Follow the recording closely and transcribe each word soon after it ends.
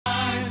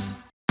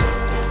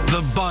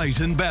The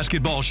Bison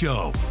Basketball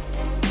Show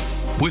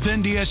with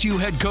NDSU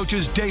head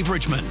coaches Dave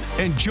Richman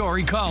and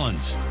Jory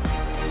Collins.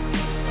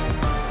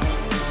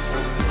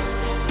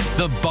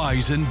 The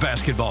Bison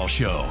Basketball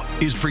Show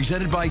is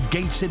presented by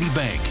Gate City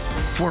Bank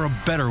for a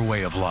better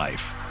way of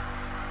life.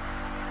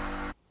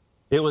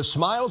 It was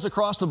smiles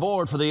across the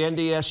board for the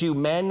NDSU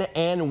men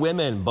and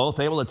women, both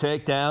able to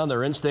take down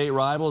their in-state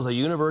rivals, the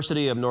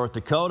University of North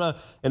Dakota,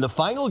 in the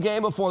final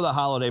game before the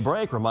holiday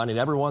break, reminding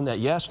everyone that,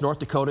 yes, North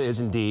Dakota is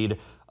indeed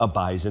a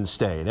Bison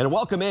state. And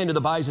welcome into the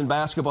Bison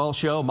Basketball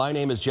Show. My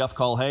name is Jeff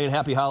Culhane.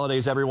 Happy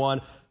holidays,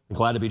 everyone. I'm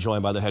glad to be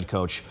joined by the head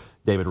coach,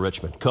 David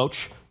Richman.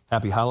 Coach,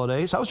 happy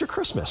holidays. How was your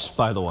Christmas,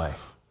 by the way?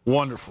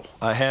 Wonderful.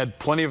 I had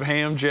plenty of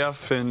ham,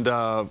 Jeff, and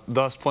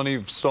thus plenty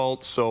of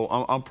salt, so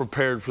I'm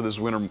prepared for this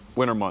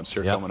winter months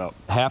here coming up.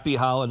 Happy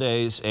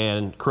holidays,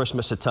 and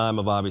Christmas, a time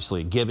of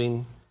obviously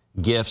giving,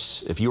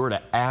 gifts. If you were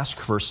to ask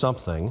for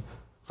something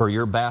for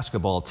your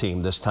basketball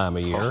team this time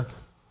of year,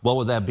 what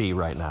would that be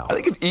right now? I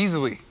think it'd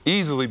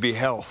easily be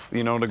health.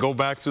 You know, to go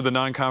back through the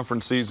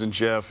non-conference season,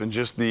 Jeff, and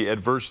just the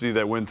adversity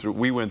that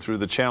we went through,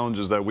 the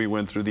challenges that we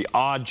went through, the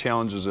odd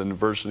challenges and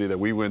adversity that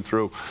we went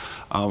through,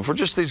 for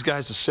just these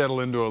guys to settle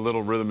into a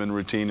little rhythm and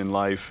routine in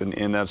life,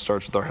 and that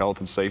starts with our health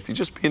and safety.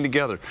 Just being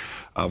together.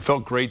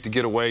 Felt great to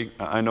get away.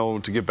 I know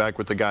to get back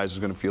with the guys is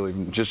going to feel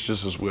even just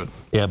as good.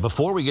 Yeah,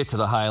 before we get to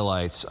the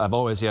highlights, I've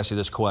always asked you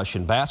this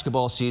question.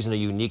 Basketball season, a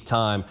unique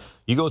time.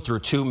 You go through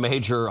two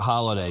major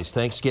holidays,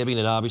 Thanksgiving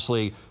and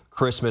obviously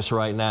Christmas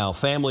right now.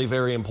 Family,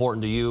 very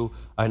important to you,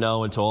 I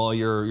know, and to all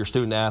your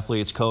student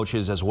athletes,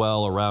 coaches as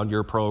well around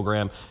your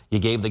program. You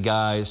gave the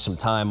guys some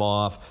time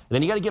off, and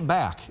then you got to get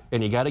back,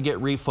 and you got to get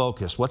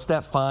refocused. What's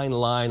that fine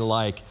line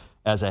like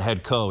as a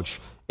head coach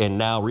and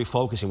now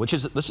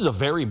refocusing, this is a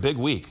very big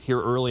week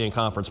here early in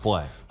conference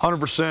play?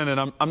 100%,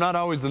 and I'm not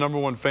always the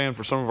 #1 fan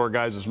for some of our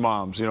guys'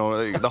 moms. You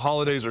know, the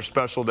holidays are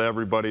special to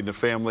everybody, the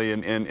family,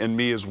 and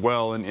me as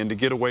well. And to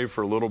get away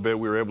for a little bit,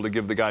 we were able to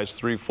give the guys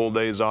 3 full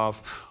days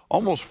off.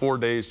 Almost 4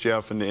 days,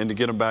 Jeff, and to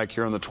get them back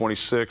here on the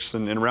 26th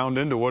and round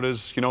into what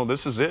is, you know,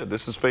 this is it.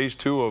 This is phase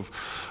 2 of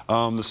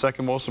the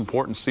second most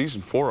important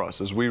season for us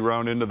as we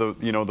round into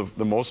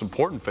the most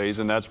important phase,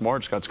 and that's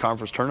March. That's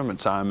conference tournament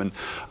time,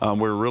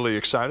 and we're really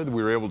excited.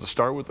 We were able to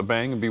start with a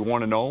bang and be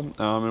 1-0,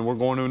 and we're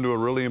going into a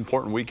really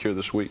important week here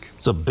this week.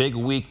 It's a big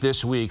week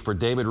this week for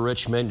David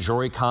Richman,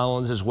 Jory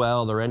Collins as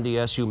well, their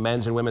NDSU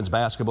men's and women's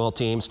basketball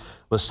teams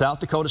with South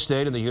Dakota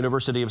State and the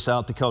University of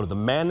South Dakota. The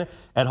men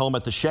at home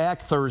at the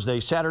Shack Thursday,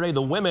 Saturday. The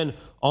women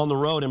on the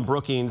road in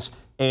Brookings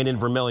and in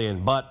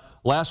Vermilion. But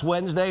last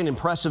Wednesday, an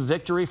impressive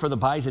victory for the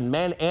Bison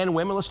men and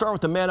women. Let's start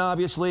with the men,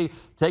 obviously.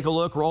 Take a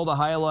look, roll the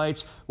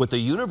highlights with the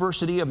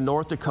University of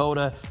North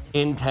Dakota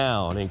in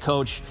town. And,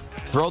 Coach,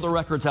 throw the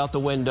records out the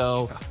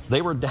window.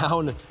 They were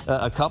down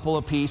a couple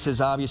of pieces,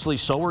 obviously.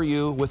 So were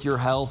you with your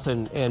health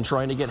and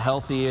trying to get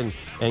healthy and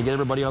get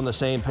everybody on the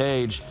same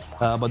page.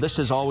 But this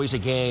is always a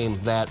game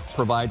that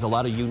provides a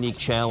lot of unique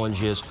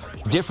challenges,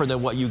 different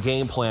than what you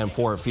game plan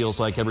for, it feels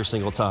like, every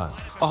single time.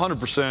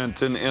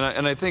 100%.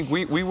 And I think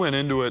we went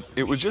into it.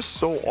 It was just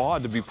so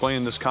odd to be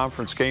playing this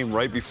conference game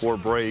right before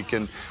break.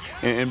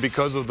 And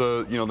because of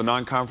the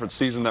non-conference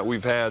season that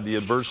we've had, the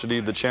adversity,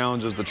 the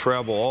challenges, the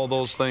travel, all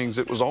those things,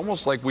 it was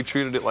almost like we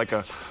treated it like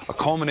a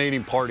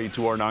culminating party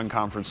to our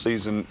non-conference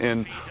season.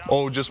 And,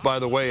 oh, just by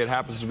the way, it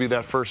happens to be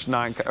that first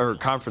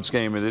conference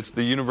game. It's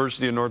the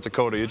University of North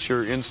Dakota. It's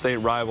your in-state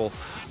rival.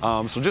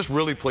 So just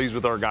really pleased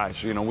with our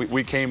guys. You know,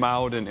 we came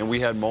out and we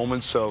had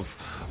moments of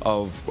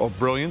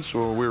brilliance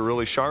where we were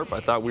really sharp. I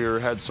thought we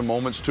had some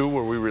moments, too,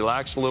 where we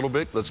relaxed a little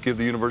bit. Let's give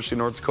the University of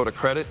North Dakota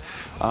credit.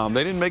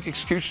 They didn't make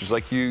excuses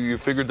like you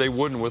figured they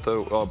wouldn't with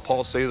a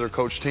Paul Sather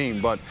coach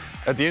team. But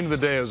at the end of the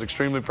day, I was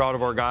extremely proud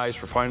of our guys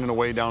for finding a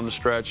way down the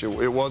stretch.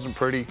 It wasn't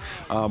pretty,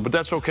 but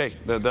that's okay.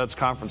 That's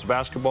conference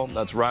basketball.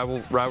 That's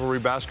rivalry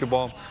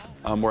basketball.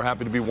 We're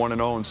happy to be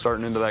 1-0 and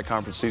starting into that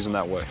conference season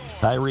that way.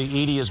 Tyree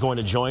Eady is going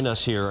to join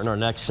us here in our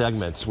next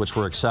segment, which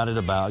we're excited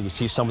about. You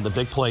see some of the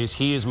big plays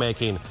he is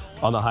making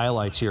on the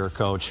highlights here,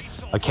 Coach.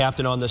 A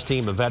captain on this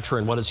team, a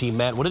veteran. What does he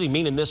mean? What did he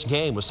mean in this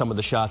game with some of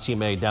the shots he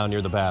made down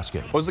near the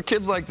basket? Well, as the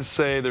kids like to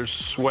say, there's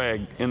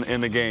swag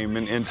in the game,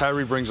 and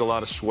Tyree brings a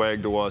lot of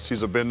swag to us.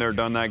 He's a been there,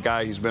 done that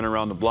guy. He's been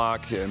around the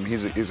block, and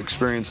he's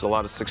experienced a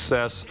lot of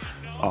success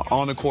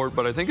on the court,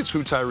 but I think it's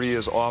who Tyree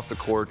is off the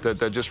court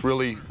that just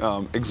really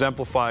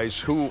exemplifies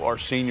who our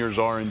seniors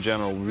are in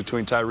general.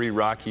 Between Tyree,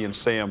 Rocky, and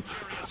Sam,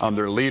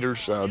 they're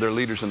leaders. They're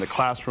leaders in the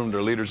classroom.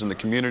 They're leaders in the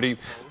community.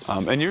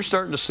 And you're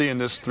starting to see in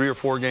this 3 or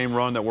 4 game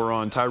run that we're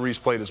on, Tyree's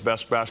played his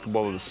best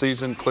basketball of the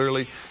season,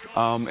 clearly.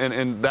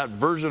 And that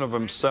version of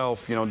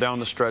himself, you know, down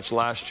the stretch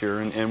last year.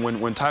 And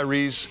when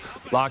Tyree's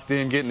locked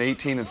in, getting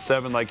 18 and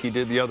 7 like he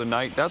did the other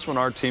night, that's when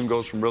our team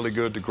goes from really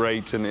good to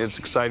great, and it's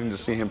exciting to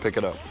see him pick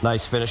it up.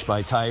 Nice finish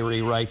by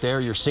Tyree right there.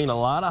 You're seeing a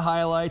lot of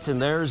highlights,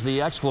 and there's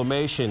the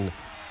exclamation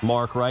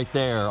mark right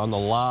there on the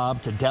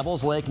lob to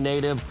Devils Lake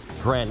native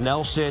Grant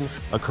Nelson,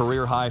 a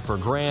career high for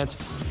Grant.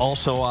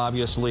 Also,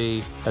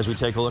 obviously, as we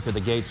take a look at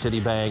the Gate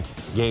City Bank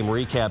game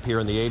recap here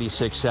in the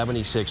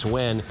 86-76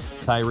 win,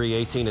 Tyree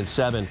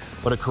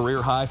 18-7, but a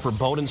career high for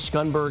Bowden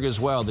Skunberg as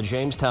well, the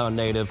Jamestown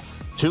native.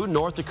 Two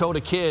North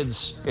Dakota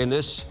kids in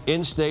this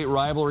in-state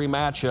rivalry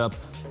matchup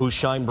who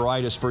shine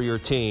brightest for your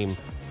team.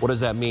 What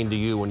does that mean to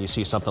you when you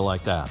see something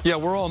like that? Yeah,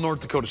 we're all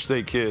North Dakota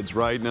State kids,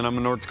 right? And I'm a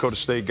North Dakota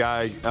State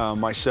guy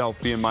myself,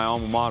 being my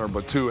alma mater.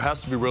 But two, it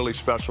has to be really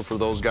special for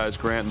those guys,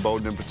 Grant and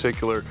Bowden in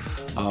particular.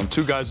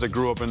 Two guys that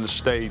grew up in the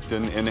state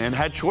and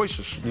had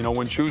choices, you know,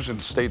 when choosing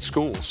state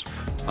schools.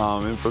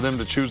 And for them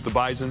to choose the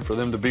Bison, for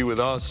them to be with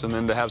us, and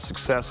then to have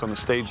success on a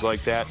stage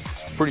like that,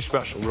 pretty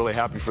special. Really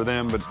happy for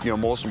them, but you know,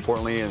 most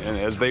importantly, and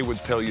as they would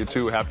tell you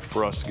too, happy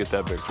for us to get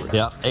that victory.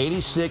 Yeah,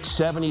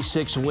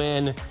 86-76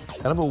 win.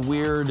 Kind of a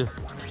weird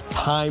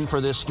time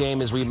for this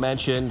game, as we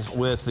mentioned,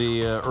 with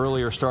the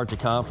earlier start to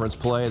conference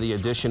play, the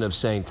addition of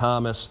St.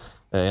 Thomas,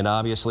 and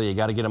obviously you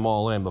got to get them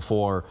all in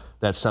before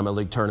that Summit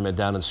League tournament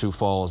down in Sioux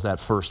Falls that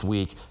first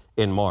week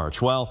in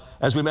March. Well,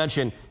 as we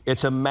mentioned,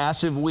 it's a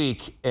massive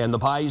week, and the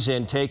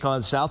Bison take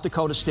on South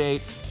Dakota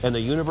State and the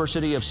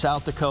University of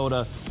South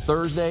Dakota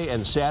Thursday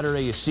and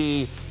Saturday. You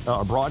see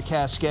a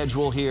broadcast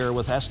schedule here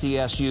with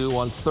SDSU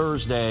on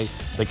Thursday,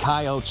 the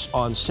Coyotes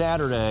on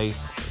Saturday.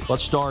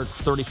 Let's start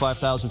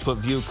 35,000-foot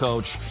view,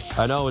 Coach.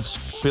 I know it's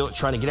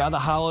trying to get out of the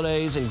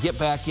holidays and get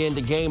back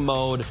into game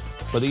mode,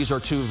 but these are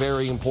two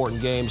very important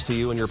games to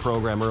you and your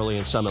program early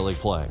in Summit League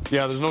play.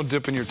 Yeah, there's no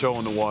dipping your toe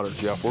in the water,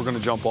 Jeff. We're going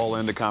to jump all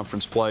into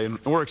conference play, and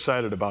we're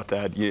excited about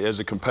that. As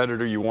a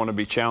competitor, you want to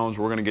be challenged.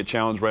 We're going to get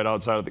challenged right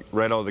out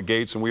of the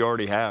gates, and we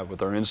already have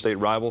with our in-state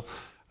rival.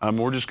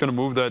 We're just going to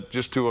move that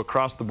just to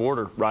across the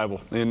border rival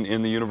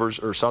in the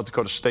University or South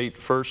Dakota State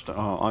first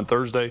on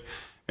Thursday,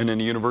 and then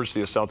the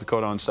University of South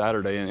Dakota on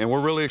Saturday. And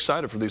we're really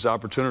excited for these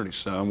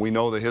opportunities. We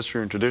know the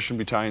history and tradition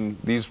behind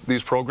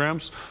these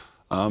programs,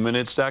 and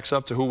it stacks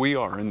up to who we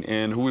are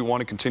and who we want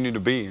to continue to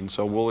be. And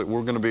so we're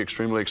going to be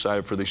extremely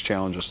excited for these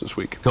challenges this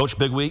week. Coach,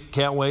 big week.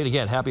 Can't wait.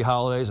 Again, happy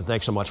holidays, and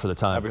thanks so much for the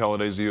time. Happy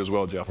holidays to you as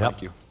well, Jeff. Yep.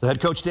 Thank you. The head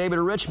coach, David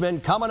Richman,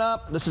 coming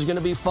up. This is going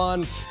to be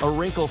fun. A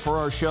wrinkle for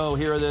our show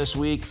here this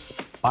week.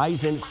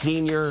 Bison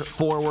senior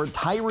forward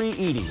Tyree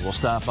Eady will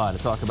stop by to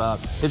talk about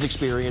his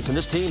experience and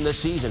this team this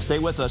season. Stay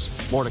with us.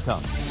 More to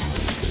come.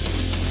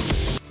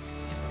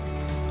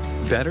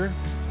 Better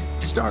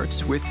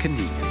starts with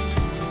convenience.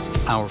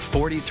 Our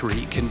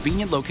 43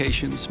 convenient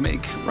locations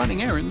make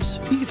running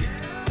errands easy.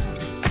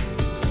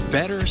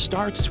 Better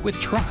starts with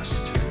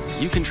trust.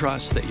 You can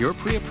trust that your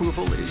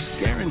pre-approval is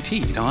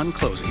guaranteed on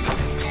closing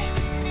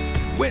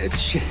day,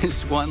 which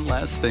is one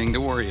less thing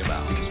to worry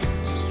about.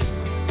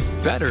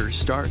 Better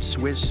starts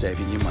with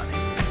saving you money.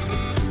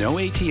 No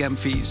ATM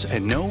fees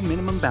and no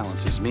minimum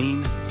balances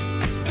mean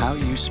how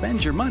you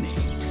spend your money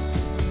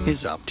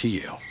is up to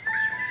you.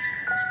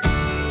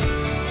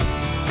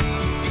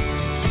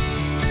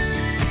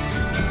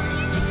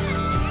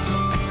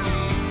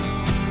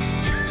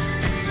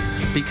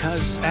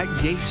 Because at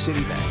Gate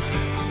City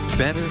Bank,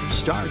 better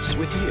starts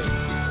with you.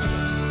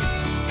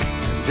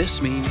 And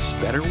this means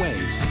better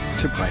ways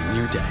to brighten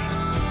your day.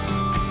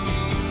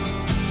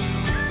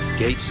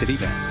 Gate City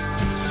Bank,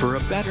 for a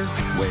better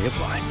way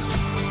of life.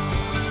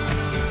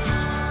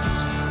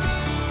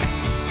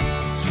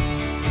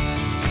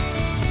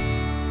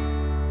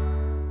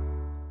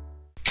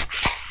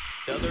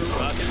 Another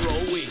rock and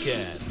roll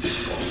weekend.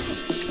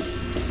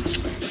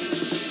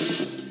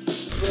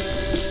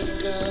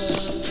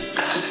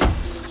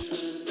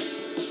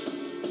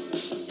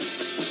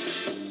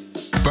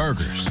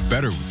 Burgers,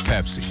 better with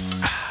Pepsi.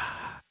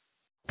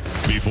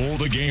 Before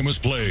the game is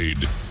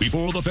played,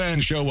 before the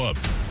fans show up,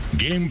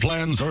 game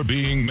plans are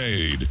being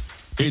made.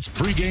 It's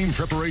pre-game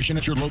preparation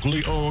at your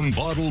locally owned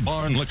Bottle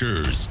Barn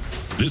Liquors.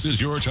 This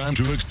is your time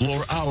to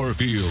explore our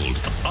field,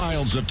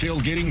 aisles of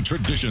tailgating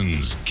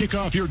traditions. Kick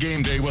off your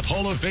game day with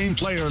Hall of Fame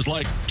players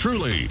like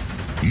Truly,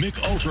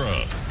 Mick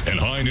Ultra, and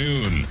High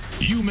Noon.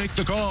 You make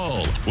the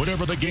call.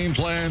 Whatever the game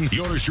plan,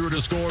 you're sure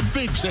to score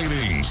big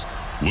savings.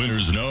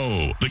 Winners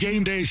know the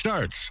game day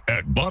starts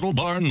at Bottle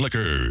Barn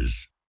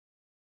Liquors.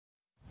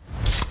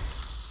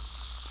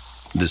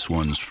 This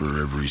one's for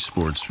every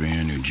sports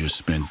fan who just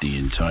spent the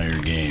entire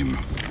game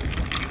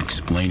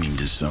explaining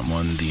to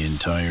someone the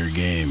entire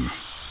game.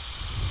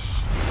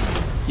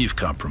 You've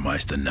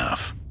compromised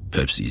enough.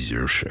 Pepsi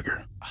Zero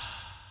Sugar.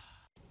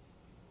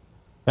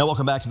 And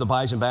welcome back to the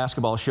Bison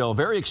Basketball Show.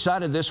 Very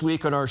excited this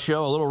week on our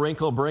show. A little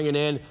wrinkle, bringing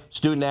in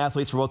student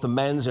athletes for both the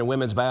men's and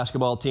women's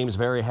basketball teams.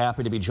 Very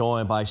happy to be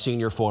joined by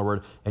senior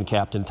forward and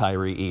captain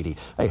Tyree Eady.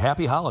 Hey,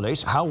 happy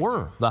holidays. How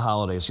were the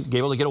holidays?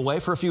 Able to get away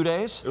for a few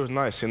days? It was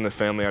nice seeing the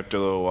family after a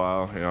little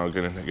while. You know,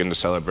 getting to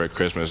celebrate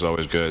Christmas is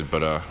always good,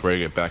 but ready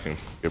to get back and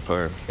get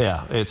playing.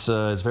 Yeah, it's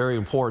very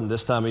important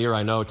this time of year,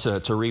 I know, to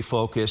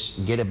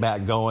refocus, get it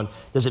back going.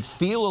 Does it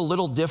feel a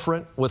little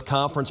different with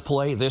conference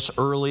play this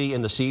early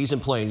in the season,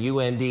 playing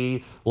UND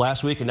ND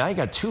last week, and now you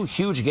got 2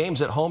 huge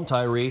games at home,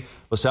 Tyree,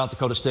 with South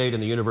Dakota State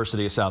and the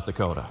University of South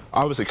Dakota.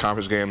 Obviously,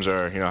 conference games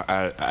are,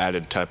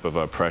 added type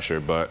of pressure,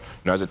 but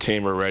as a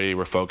team, we're ready,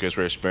 we're focused,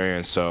 we're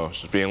experienced. So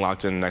just being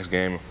locked in the next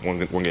game,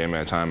 one game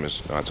at a time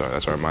is that's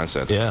our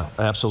mindset. Yeah,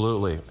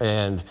 absolutely.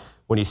 And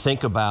when you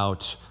think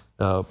about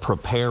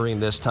preparing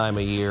this time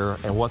of year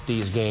and what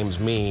these games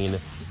mean,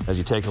 as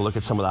you take a look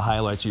at some of the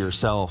highlights of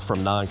yourself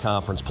from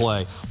non-conference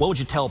play, what would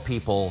you tell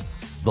people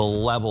the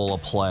level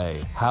of play?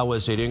 How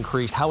has it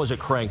increased? How has it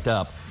cranked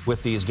up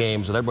with these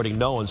games, with everybody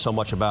knowing so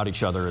much about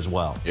each other as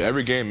well? Yeah,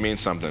 every game means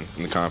something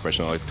in the conference.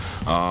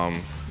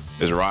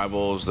 There's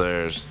rivals,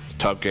 there's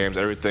tough games,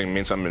 everything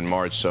means something in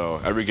March. So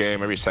every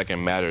game, every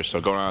second matters.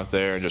 So going out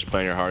there and just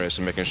playing your hardest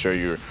and making sure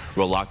you're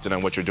real locked in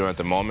on what you're doing at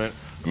the moment,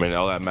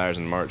 all that matters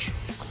in March.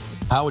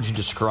 How would you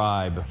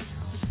describe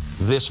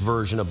this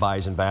version of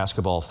Bison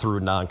basketball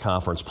through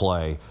non-conference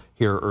play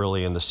here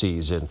early in the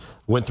season?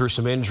 Went through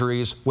some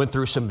injuries, went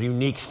through some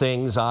unique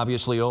things,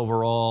 obviously,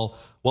 overall.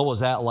 What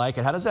was that like?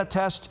 And how does that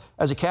test,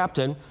 as a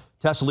captain,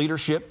 test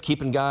leadership,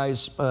 keeping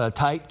guys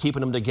tight, keeping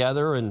them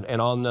together, and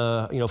on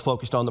the,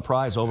 focused on the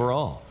prize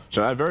overall?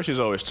 So adversity is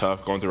always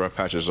tough. Going through rough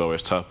patches is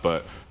always tough.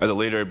 But as a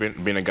leader,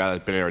 being a guy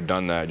that's been there or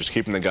done that, just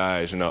keeping the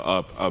guys,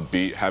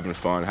 upbeat, having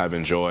fun,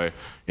 having joy,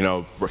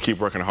 keep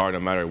working hard no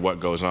matter what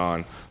goes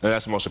on. And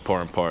that's the most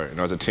important part.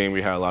 As a team,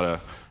 we had a lot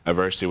of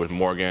adversity with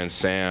Morgan,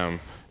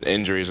 Sam,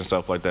 injuries and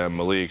stuff like that,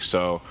 Malik.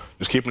 So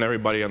just keeping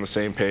everybody on the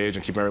same page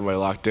and keeping everybody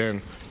locked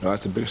in,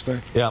 that's the biggest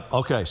thing. Yeah,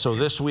 okay. So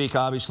this week,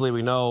 obviously,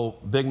 we know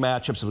big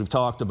matchups that we've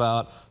talked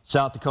about.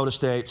 South Dakota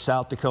State,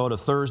 South Dakota,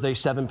 Thursday,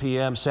 7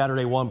 p.m.,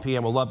 Saturday, 1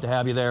 p.m. We'd love to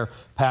have you there.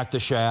 Pack the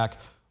Shack.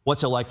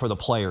 What's it like for the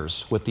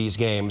players with these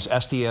games?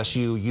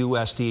 SDSU,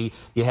 USD,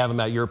 you have them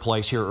at your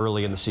place here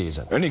early in the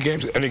season. Any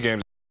games,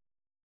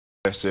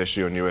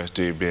 SDSU and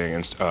USD being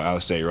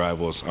out-of-state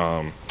rivals,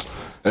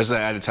 there's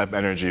that added type of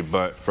energy,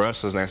 but for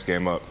us, it's the next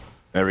game up.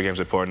 Every game's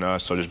important to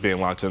us, so just being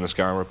locked in the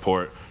scouting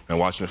report and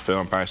watching the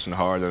film, practicing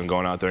hard, and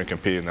going out there and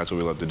competing, that's what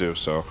we love to do,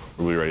 so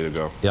we're really ready to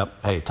go. Yep.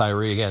 Hey,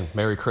 Tyree, again,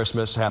 Merry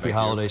Christmas, Happy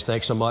Holidays.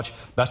 Thanks so much.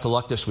 Best of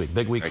luck this week.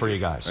 Big week for you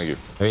guys. Thank you.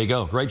 There you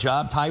go. Great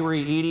job.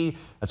 Tyree Eady,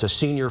 that's a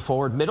senior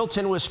forward.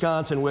 Middleton,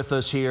 Wisconsin with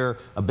us here,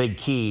 a big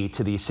key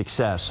to the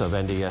success of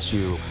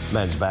NDSU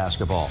men's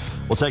basketball.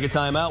 We'll take a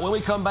timeout. When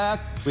we come back,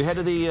 we head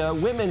to the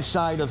women's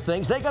side of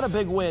things. They got a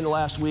big win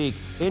last week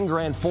in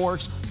Grand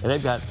Forks, and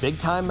they've got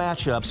big-time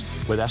matchups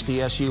with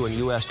SDSU and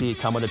USD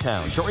coming to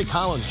town. Jory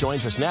Collins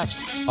joins us next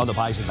on the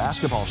Bison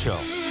Basketball Show.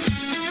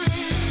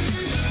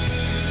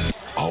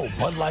 Oh,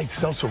 Bud Light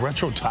Seltzer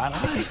Retro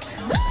tie-dye?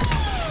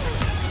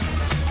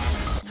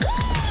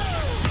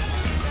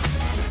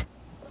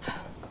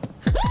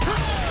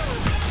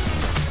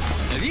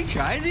 Have you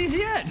tried these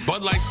yet?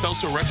 Bud Light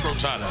Seltzer Retro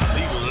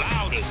tie-dye, the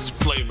loudest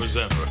flavors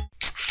ever.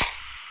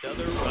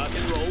 Another rock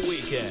and roll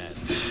weekend.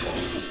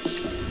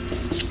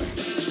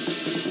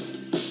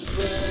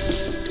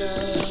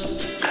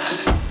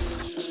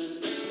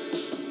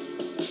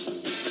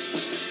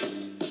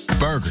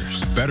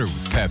 Burgers, better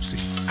with Pepsi.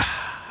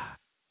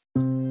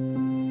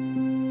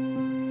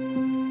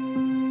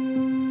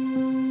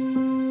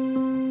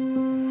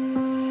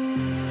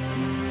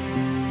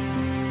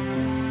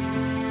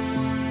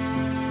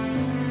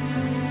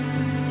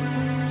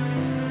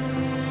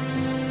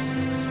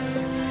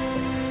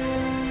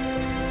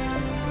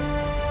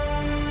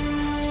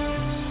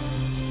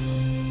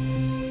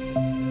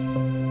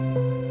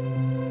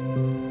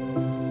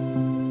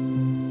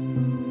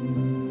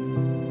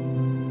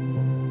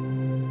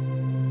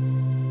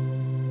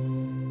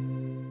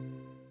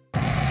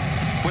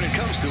 When it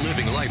comes to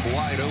living life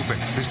wide open,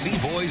 the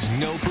Seaboys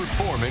know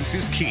performance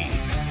is key.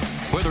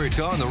 Whether it's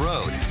on the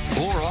road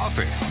or off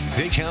it,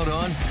 they count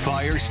on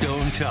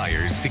Firestone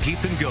tires to keep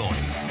them going.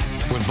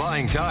 When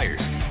buying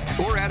tires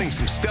or adding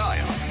some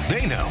style,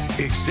 they know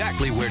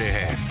exactly where to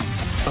head.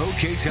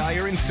 OK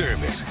Tire and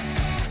Service.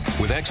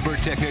 With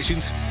expert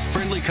technicians,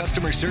 friendly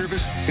customer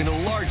service, and a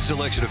large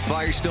selection of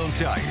Firestone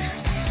tires.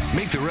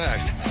 Make the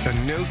rest a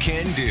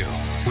no-can-do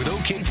with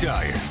OK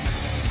Tire.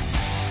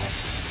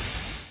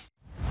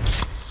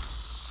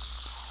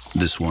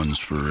 This one's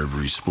for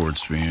every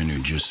sports fan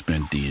who just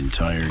spent the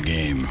entire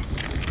game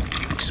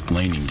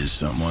explaining to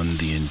someone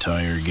the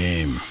entire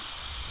game.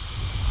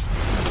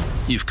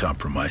 You've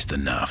compromised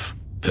enough.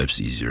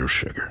 Pepsi Zero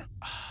Sugar.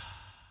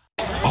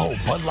 Oh,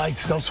 Bud Light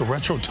Seltzer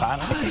Retro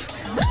tie-dye?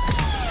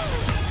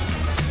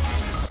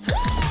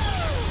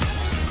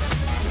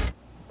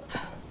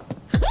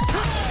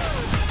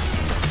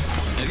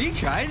 Have you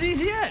tried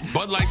these yet?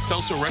 Bud Light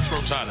Seltzer Retro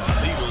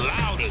tie-dye, the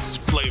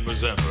loudest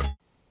flavors ever.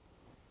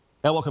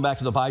 And welcome back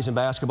to the Bison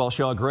Basketball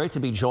Show. Great to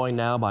be joined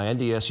now by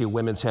NDSU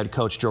women's head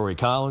coach Jory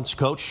Collins.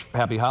 Coach,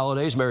 happy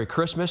holidays. Merry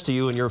Christmas to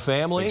you and your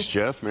family. Thanks,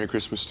 Jeff. Merry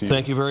Christmas to you.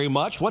 Thank you very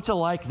much. What's it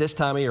like this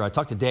time of year? I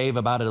talked to Dave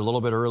about it a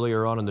little bit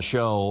earlier on in the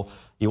show.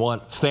 You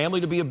want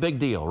family to be a big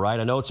deal, right?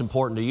 I know it's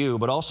important to you,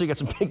 but also you got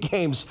some big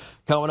games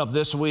coming up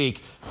this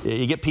week.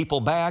 You get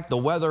people back. The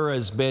weather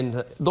has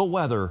been the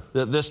weather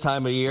this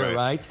time of year,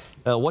 right?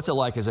 What's it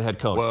like as a head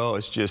coach? Well,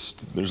 it's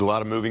just there's a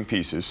lot of moving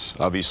pieces.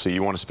 Obviously,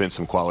 you want to spend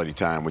some quality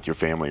time with your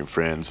family and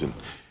friends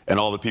and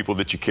all the people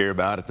that you care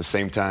about. At the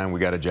same time, we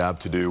got a job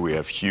to do. We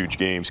have huge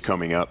games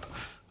coming up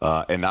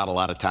and not a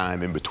lot of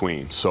time in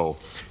between. So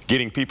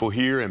getting people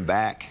here and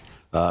back,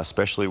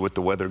 especially with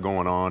the weather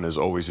going on, is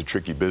always a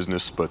tricky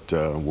business, but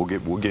we'll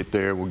get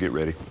there. We'll get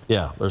ready.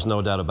 Yeah, there's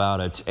no doubt about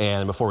it.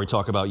 And before we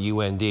talk about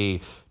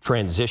UND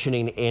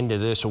transitioning into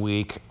this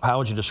week, how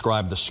would you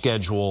describe the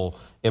schedule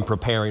in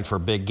preparing for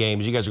big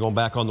games? You guys are going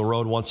back on the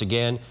road once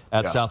again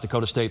at South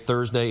Dakota State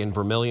Thursday, and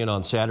Vermillion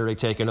on Saturday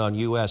taking on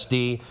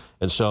USD.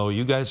 And so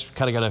you guys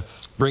kind of got to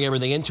bring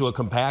everything into a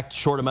compact,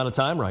 short amount of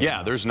time right now.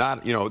 Yeah, there's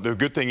not, the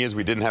good thing is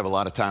we didn't have a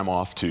lot of time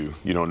off too.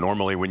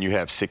 Normally when you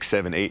have 6,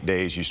 7, 8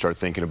 days, you start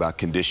thinking about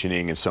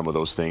conditioning and some of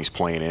those things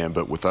playing in.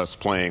 But with us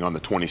playing on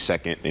the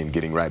 22nd and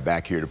getting right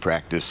back here to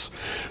practice,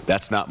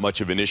 that's not much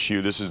of an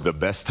issue. This is the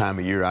best time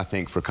of year, I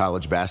think, for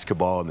college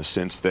basketball in the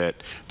sense that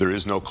there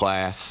is no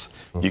class.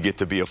 You get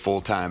to be a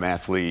full-time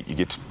athlete. You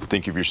get to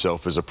think of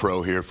yourself as a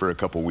pro here for a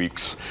couple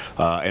weeks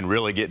and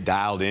really get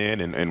dialed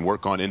in and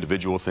work on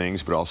individual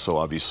things, but also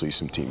obviously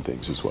some team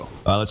things as well.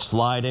 Let's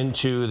slide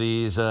into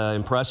these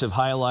impressive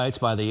highlights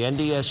by the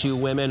NDSU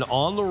women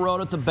on the road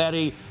at the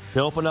Betty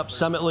to open up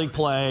Summit League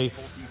play.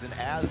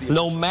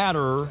 No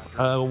matter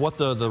what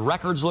the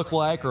records look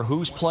like or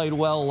who's played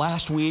well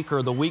last week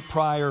or the week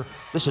prior,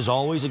 this is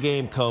always a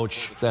game,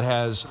 Coach, that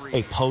has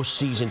a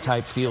postseason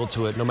type feel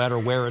to it, no matter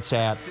where it's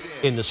at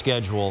in the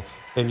schedule.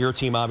 And your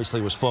team obviously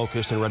was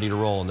focused and ready to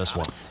roll in this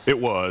one. It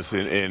was,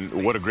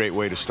 and what a great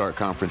way to start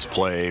conference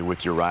play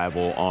with your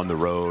rival on the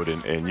road,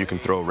 and you can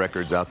throw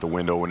records out the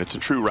window when it's a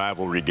true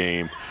rivalry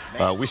game.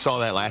 We saw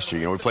that last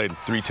year. We played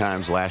 3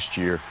 times last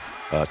year.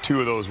 2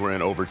 of those were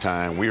in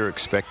overtime. We were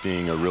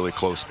expecting a really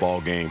close ball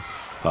game.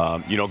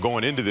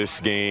 Going into this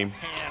game,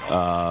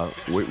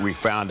 we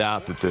found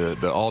out that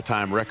the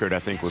all-time record, I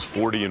think, was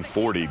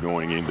 40-40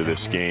 going into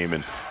this game,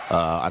 and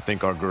I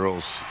think our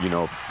girls,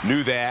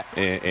 knew that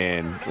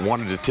and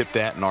wanted to tip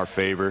that in our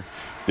favor.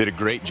 Did a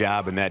great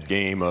job in that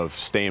game of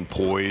staying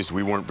poised.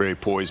 We weren't very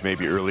poised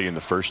maybe early in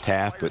the first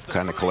half, but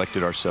kind of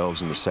collected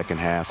ourselves in the second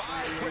half.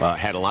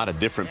 Had a lot of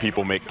different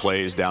people make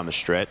plays down the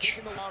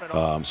stretch,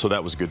 so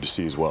that was good to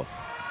see as well.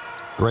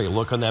 Great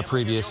look on that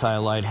previous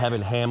highlight.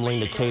 Heaven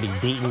Hamling to Katie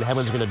Deaton.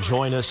 Heaven's going to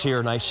join us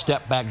here. Nice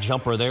step back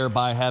jumper there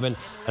by Heaven.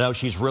 I know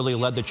she's really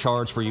led the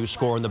charge for you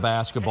scoring the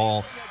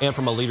basketball and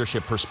from a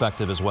leadership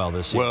perspective as well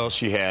this season. Well,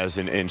 she has,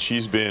 and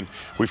she's been,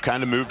 we've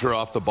kind of moved her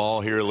off the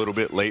ball here a little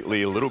bit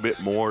lately, a little bit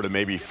more to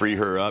maybe free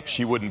her up.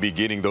 She wouldn't be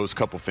getting those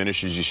couple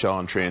finishes you saw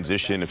in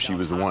transition if she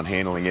was the one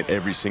handling it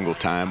every single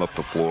time up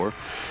the floor.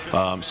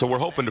 So we're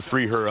hoping to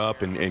free her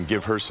up and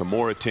give her some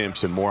more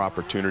attempts and more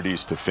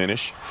opportunities to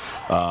finish.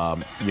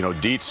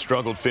 Dietz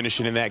struggled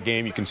finishing in that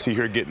game. You can see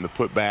her getting the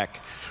putback.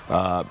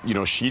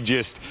 She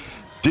just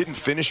didn't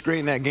finish great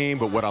in that game,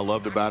 but what I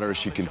loved about her is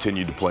she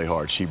continued to play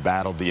hard. She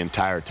battled the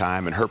entire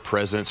time, and her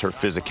presence, her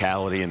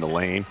physicality in the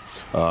lane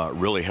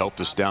really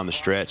helped us down the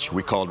stretch.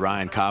 We called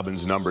Ryan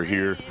Cobbin's number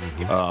here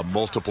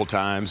multiple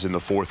times in the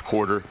fourth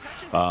quarter,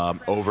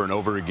 over and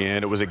over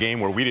again. It was a game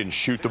where we didn't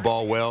shoot the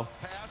ball well,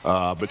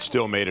 but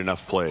still made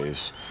enough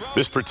plays.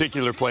 This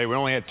particular play, we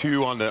only had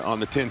 2 on the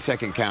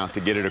 10-second count to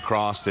get it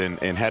across and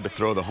had to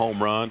throw the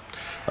home run.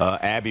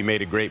 Abby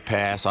made a great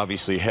pass.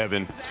 Obviously,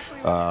 Heaven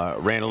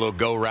ran a little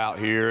go route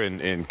here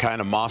and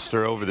kind of mossed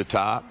her over the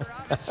top,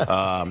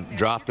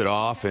 dropped it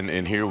off,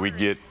 and here we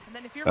get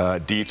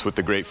Dietz with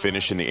the great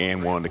finish in the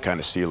and one to kind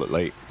of seal it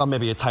late. Oh,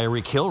 maybe a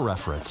Tyree Hill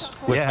reference.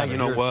 Yeah, you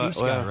know what?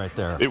 Well, right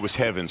there. It was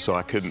Heaven, so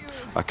I couldn't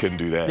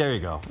do that. There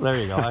you go. There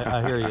you go.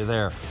 I hear you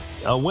there.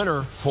 A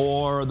winner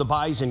for the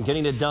Bison,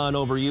 getting it done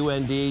over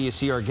UND. You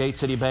see our Gate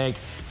City Bank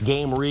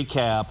game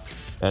recap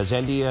as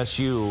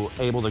NDSU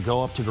able to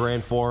go up to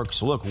Grand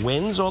Forks. Look,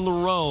 wins on the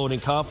road in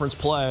conference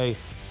play,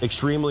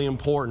 extremely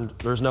important.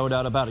 There's no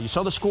doubt about it. You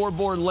saw the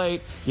scoreboard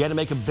late. You had to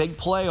make a big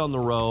play on the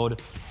road.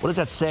 What does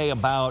that say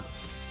about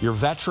your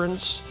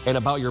veterans and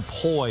about your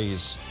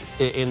poise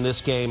in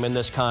this game, in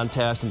this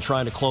contest, and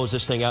trying to close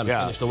this thing out and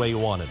finish the way you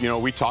wanted?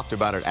 We talked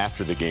about it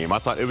after the game. I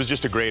thought it was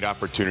just a great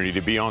opportunity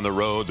to be on the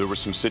road. There was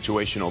some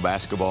situational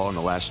basketball in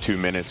the last 2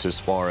 minutes as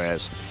far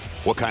as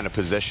what kind of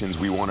possessions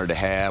we wanted to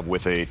have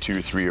with a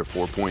 2, 3, or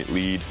 4-point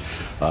lead.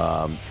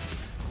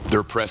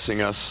 They're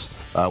pressing us.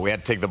 We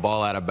had to take the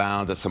ball out of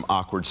bounds at some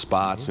awkward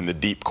spots in the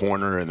deep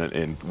corner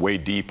and way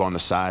deep on the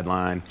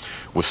sideline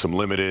with some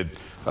limited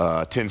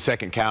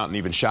 10-second count and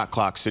even shot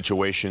clock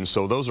situations.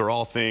 So those are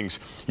all things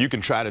you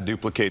can try to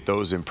duplicate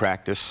those in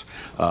practice,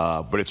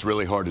 but it's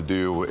really hard to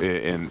do,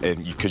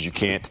 and because you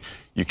can't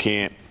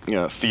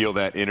feel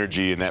that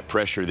energy and that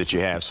pressure that you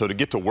have. So to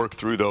get to work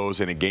through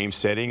those in a game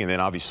setting and then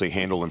obviously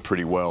handle them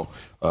pretty well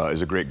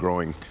is a great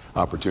growing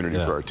opportunity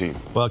for our team.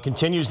 Well, it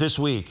continues this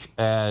week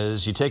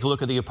as you take a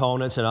look at the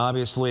opponents, and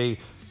obviously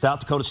South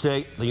Dakota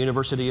State, the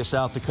University of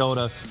South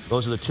Dakota,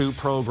 those are the two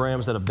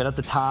programs that have been at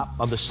the top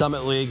of the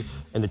Summit League,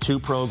 and the two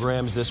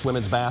programs this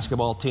women's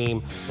basketball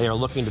team they are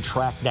looking to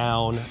track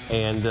down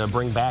and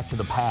bring back to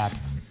the pack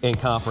in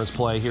conference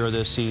play here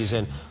this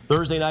season.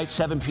 Thursday night,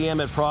 7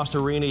 p.m. at Frost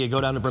Arena. You go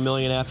down to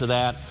Vermillion after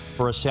that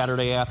for a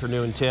Saturday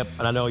afternoon tip,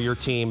 and I know your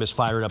team is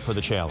fired up for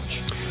the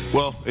challenge.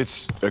 Well,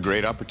 it's a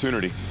great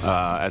opportunity.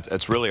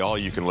 That's really all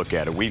you can look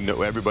at it. We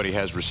know everybody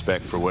has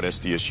respect for what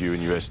SDSU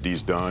and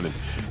USD's done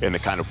and the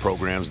kind of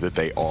programs that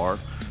they are.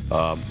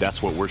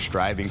 That's what we're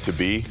striving to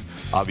be.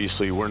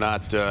 Obviously, we're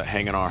not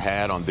hanging our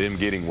hat on them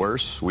getting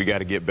worse. We got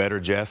to get better,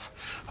 Jeff,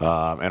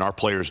 and our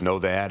players know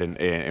that,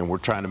 and we're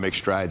trying to make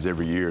strides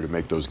every year to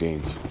make those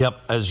gains.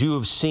 Yep, as you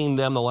have seen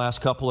them the last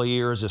couple of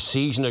years, a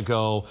season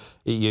ago,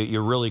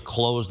 you really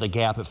closed the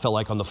gap, it felt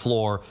like, on the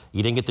floor.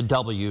 You didn't get the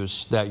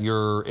W's that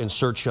you're in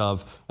search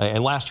of,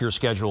 and last year's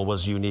schedule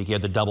was unique. You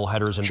had the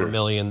doubleheaders in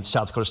Vermillion.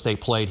 South Dakota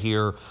State played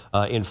here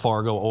in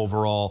Fargo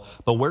overall.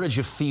 But where did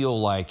you feel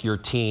like your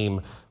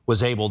team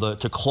was able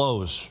to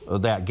close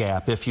that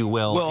gap, if you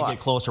will, and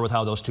get closer with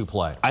how those two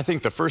play? I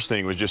think the first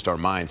thing was just our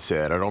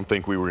mindset. I don't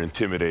think we were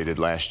intimidated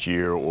last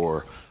year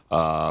or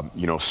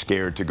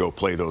scared to go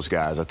play those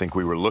guys. I think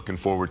we were looking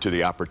forward to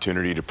the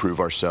opportunity to prove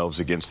ourselves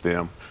against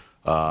them.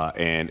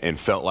 And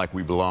felt like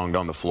we belonged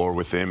on the floor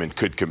with them and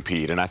could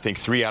compete. And I think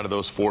 3 out of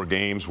those 4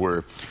 games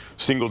were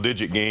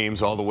single-digit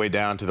games all the way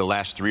down to the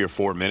last 3 or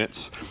 4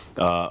 minutes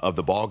of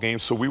the ball game.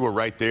 So we were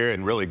right there,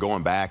 and really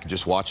going back and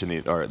just watching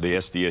the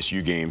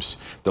SDSU games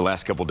the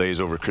last couple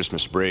days over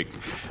Christmas break.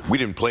 We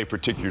didn't play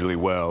particularly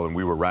well, and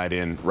we were right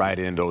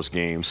in those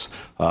games.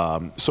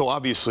 So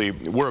obviously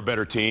we're a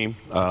better team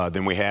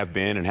than we have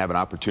been, and have an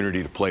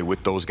opportunity to play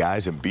with those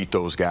guys and beat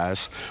those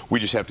guys.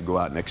 We just have to go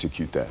out and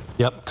execute that.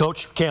 Yep,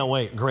 Coach, can't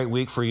wait. Great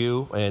week for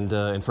you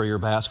and for your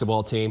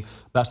basketball team.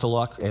 Best of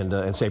luck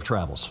and safe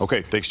travels.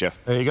 Okay, thanks,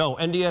 Jeff. There you go.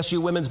 NDSU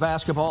women's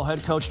basketball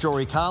head coach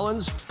Jory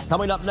Collins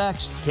coming up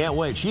next. Can't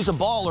wait. She's a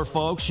baller,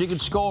 folks. She can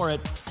score it.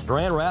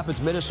 Grand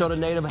Rapids, Minnesota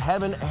native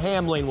Heaven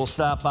Hamling will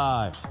stop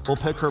by. We'll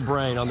pick her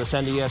brain on this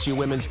NDSU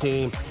women's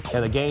team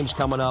and the games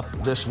coming up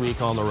this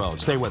week on the road.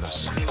 Stay with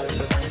us.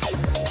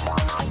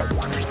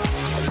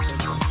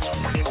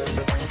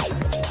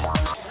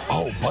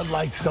 Oh, Bud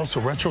Light Seltzer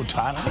Retro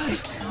tie-dye?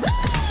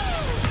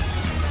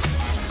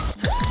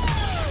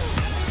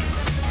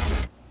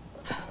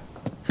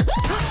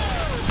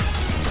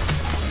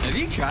 Have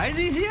you tried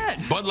these yet?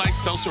 Bud Light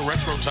Seltzer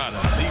Retro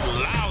tie-dye, the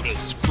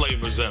loudest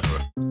flavors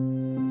ever.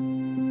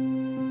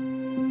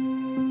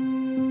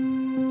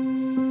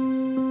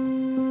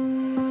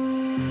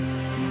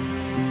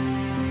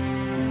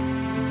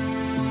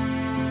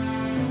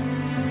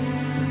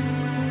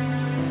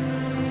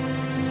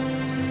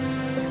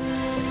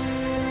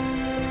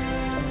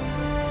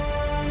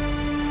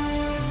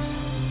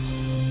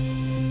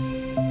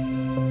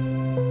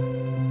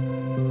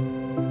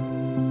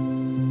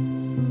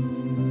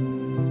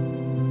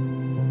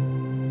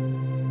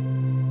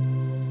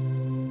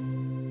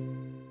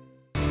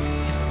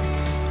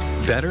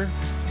 Better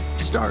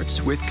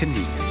starts with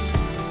convenience.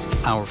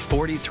 Our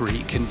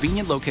 43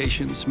 convenient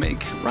locations make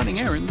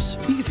running errands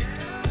easy.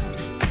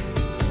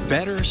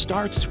 Better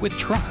starts with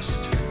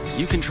trust.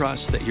 You can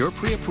trust that your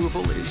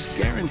pre-approval is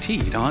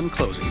guaranteed on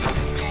closing day,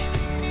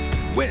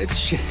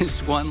 which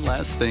is one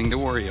less thing to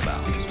worry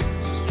about.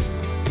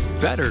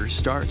 Better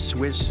starts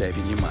with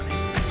saving you money.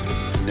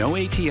 No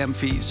ATM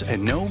fees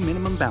and no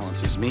minimum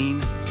balances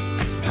mean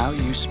how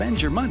you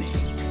spend your money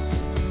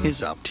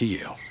is up to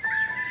you.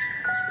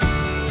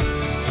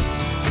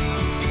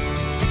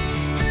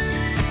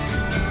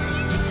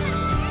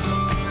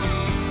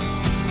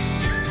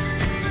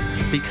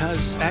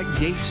 Because at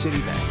Gate City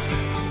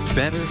Bank,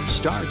 better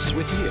starts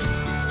with you.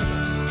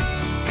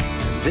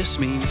 And this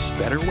means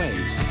better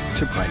ways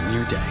to brighten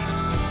your day.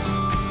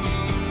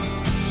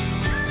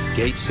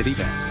 Gate City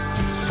Bank,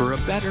 for a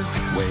better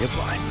way of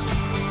life.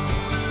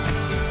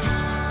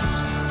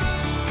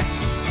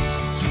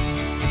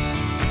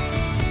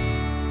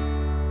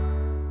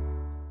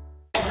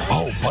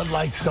 Oh, Bud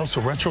Light Seltzer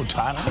Retro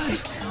tie-dye?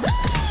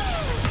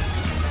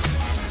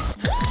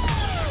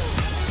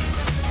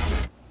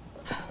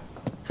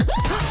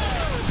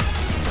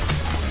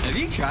 Have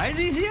you tried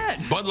these yet?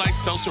 Bud Light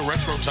Seltzer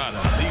Retro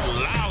tie-dye, the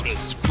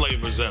loudest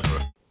flavors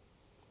ever.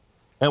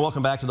 And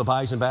welcome back to the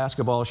Bison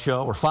Basketball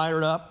Show. We're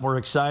fired up. We're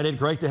excited.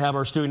 Great to have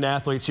our student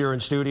athletes here in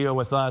studio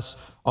with us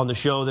on the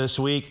show this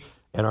week.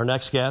 And our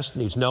next guest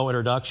needs no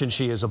introduction.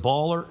 She is a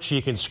baller.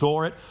 She can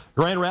score it.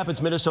 Grand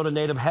Rapids, Minnesota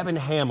native Heaven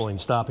Hamling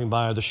stopping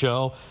by the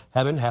show.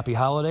 Heaven, happy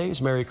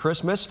holidays. Merry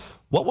Christmas.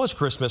 What was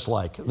Christmas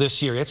like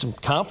this year? You had some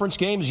conference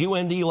games,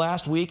 UND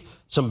last week,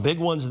 some big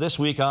ones this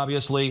week,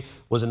 obviously.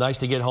 Was it nice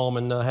to get home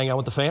and hang out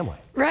with the family?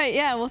 Right,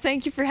 yeah. Well,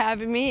 thank you for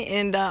having me.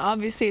 And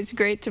obviously, it's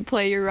great to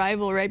play your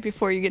rival right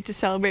before you get to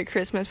celebrate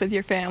Christmas with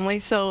your family.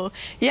 So,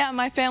 yeah,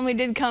 my family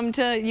did come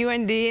to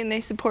UND, and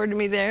they supported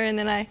me there. And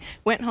then I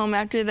went home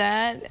after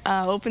that,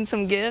 opened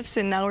some gifts,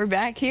 and now we're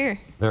back here.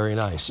 Very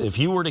nice. If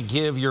you were to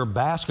give your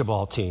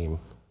basketball team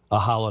a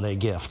holiday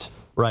gift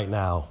right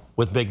now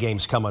with big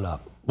games coming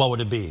up, what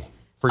would it be?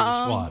 for your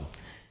squad?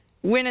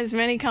 Win as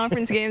many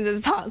conference games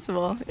as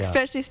possible,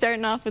 especially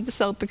starting off with the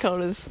South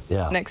Dakotas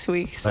next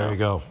week. So. There you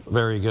go.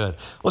 Very good.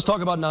 Let's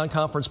talk about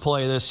non-conference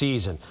play this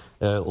season.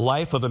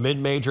 Life of a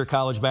mid-major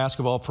college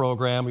basketball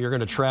program. You're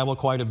going to travel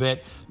quite a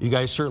bit. You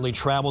guys certainly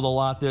traveled a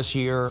lot this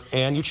year,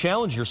 and you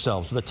challenged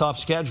yourselves with a tough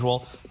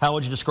schedule. How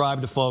would you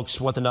describe to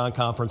folks what the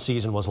non-conference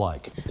season was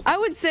like? I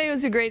would say it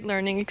was a great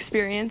learning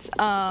experience.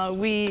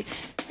 We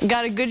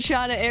got a good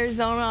shot at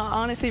Arizona.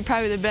 Honestly,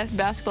 probably the best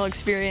basketball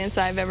experience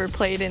I've ever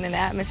played in, an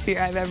atmosphere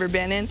I've ever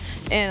been in.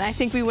 And I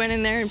think we went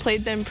in there and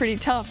played them pretty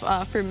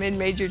tough for a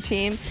mid-major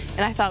team,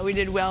 and I thought we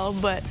did well.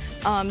 But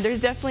there's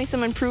definitely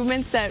some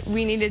improvements that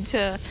we needed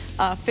to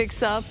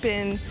fix up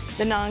in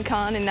the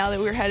non-con, and now that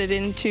we're headed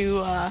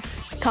into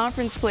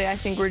conference play, I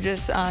think we're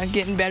just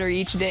getting better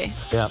each day.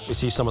 Yeah, you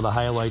see some of the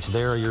highlights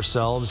there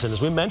yourselves, and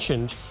as we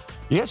mentioned,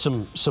 you had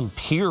some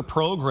peer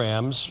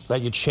programs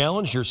that you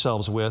challenged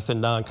yourselves with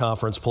in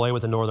non-conference play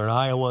with the Northern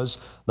Iowas,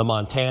 the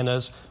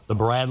Montanas, the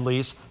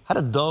Bradleys. How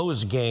did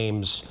those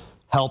games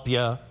help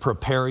you,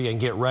 prepare you, and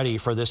get ready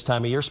for this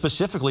time of year,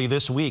 specifically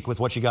this week with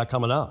what you got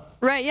coming up?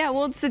 Right, yeah,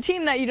 well, it's a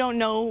team that you don't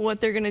know what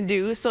they're going to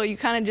do, so you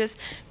kind of just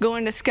go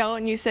into scout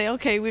and you say,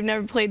 okay, we've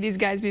never played these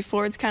guys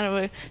before. It's kind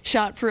of a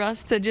shot for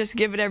us to just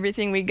give it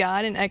everything we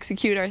got and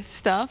execute our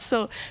stuff.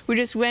 So we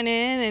just went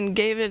in and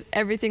gave it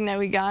everything that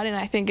we got, and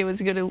I think it was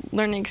a good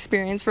learning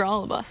experience for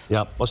all of us.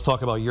 Yep, let's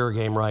talk about your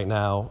game right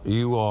now.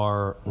 You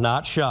are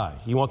not shy.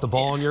 You want the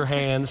ball in your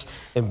hands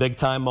in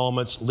big-time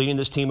moments, leading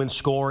this team in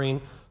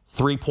scoring,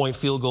 3-point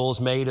field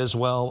goals made as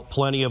well.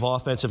 Plenty of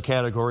offensive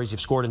categories.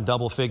 You've scored in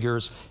double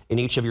figures in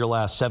each of your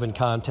last 7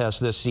 contests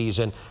this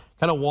season.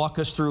 Kind of walk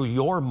us through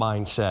your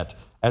mindset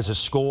as a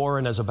scorer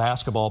and as a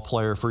basketball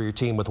player for your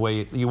team with the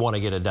way you want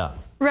to get it done.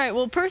 Right.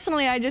 Well,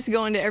 personally, I just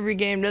go into every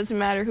game. Doesn't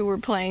matter who we're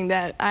playing.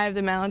 That I have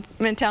the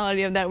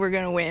mentality of that we're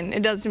going to win.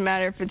 It doesn't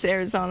matter if it's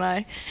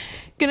Arizona.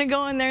 Gonna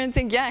go in there and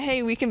think, yeah,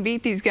 hey, we can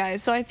beat these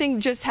guys. So I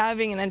think just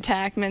having an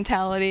attack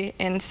mentality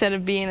instead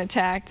of being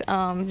attacked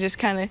just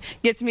kind of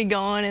gets me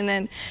going, and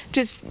then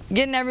just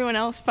getting everyone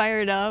else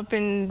fired up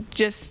and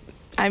just,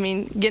 I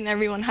mean, getting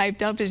everyone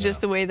hyped up is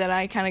just the way that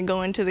I kind of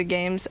go into the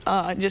games,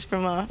 just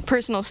from a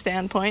personal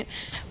standpoint.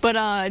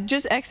 But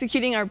just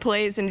executing our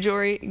plays, and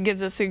Jory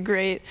gives us a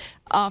great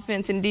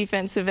offense and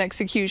defensive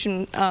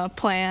execution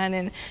plan,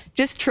 and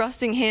just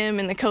trusting him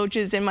and the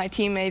coaches and my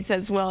teammates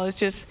as well is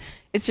just,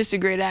 it's just a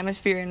great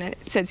atmosphere, and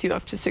it sets you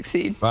up to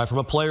succeed. All right, from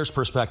a player's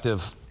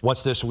perspective,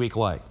 what's this week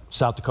like?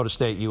 South Dakota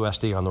State,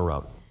 USD on the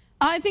road.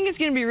 I think it's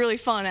going to be really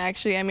fun,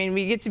 actually. I mean,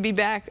 we get to be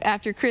back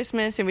after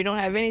Christmas, and we don't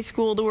have any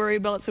school to worry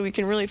about, so we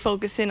can really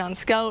focus in on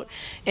scout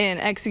and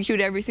execute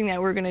everything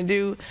that we're going to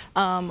do.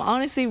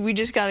 Honestly, we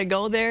just got to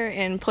go there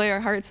and play our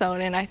hearts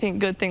out, and I think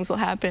good things will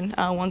happen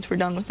once we're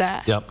done with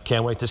that. Yep,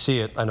 can't wait to see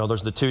it. I know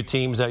there's the 2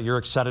 teams that you're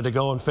excited to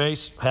go and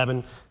face.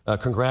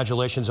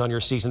 Congratulations on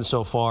your season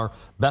so far.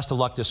 Best of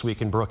luck this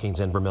week in Brookings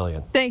and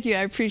Vermilion. Thank you.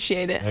 I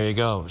appreciate it. There you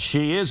go.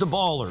 She is a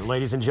baller,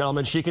 ladies and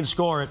gentlemen. She can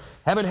score it.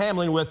 Having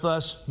Hamling with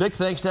us. Big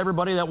thanks to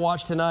everybody that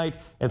watched tonight,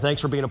 and thanks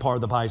for being a part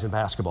of the Bison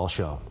Basketball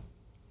Show.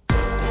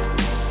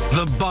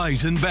 The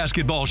Bison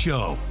Basketball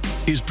Show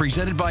is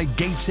presented by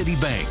Gate City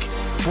Bank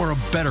for a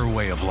better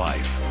way of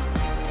life.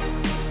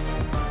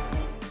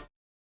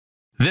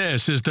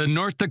 This is the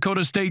North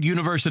Dakota State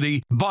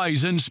University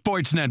Bison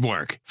Sports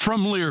Network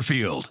from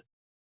Learfield.